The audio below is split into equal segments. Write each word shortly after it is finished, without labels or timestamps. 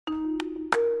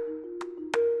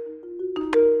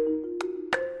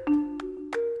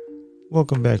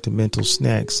Welcome back to Mental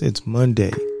Snacks. It's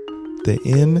Monday. The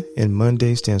M in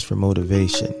Monday stands for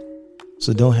motivation.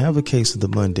 So don't have a case of the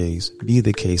Mondays. Be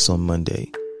the case on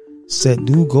Monday. Set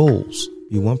new goals.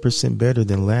 Be 1% better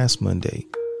than last Monday.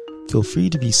 Feel free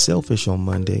to be selfish on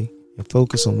Monday and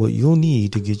focus on what you'll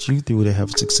need to get you through to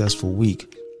have a successful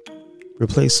week.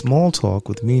 Replace small talk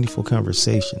with meaningful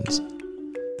conversations.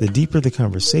 The deeper the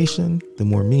conversation, the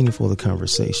more meaningful the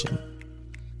conversation.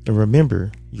 And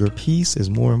remember, your peace is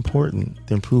more important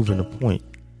than proving a point.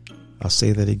 I'll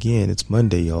say that again. It's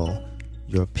Monday, y'all.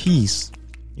 Your peace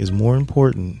is more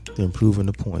important than proving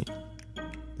a point.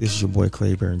 This is your boy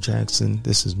Claiborne Jackson.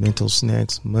 This is Mental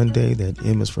Snacks Monday. That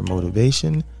M is for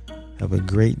motivation. Have a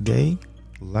great day.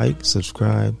 Like,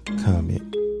 subscribe,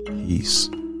 comment. Peace.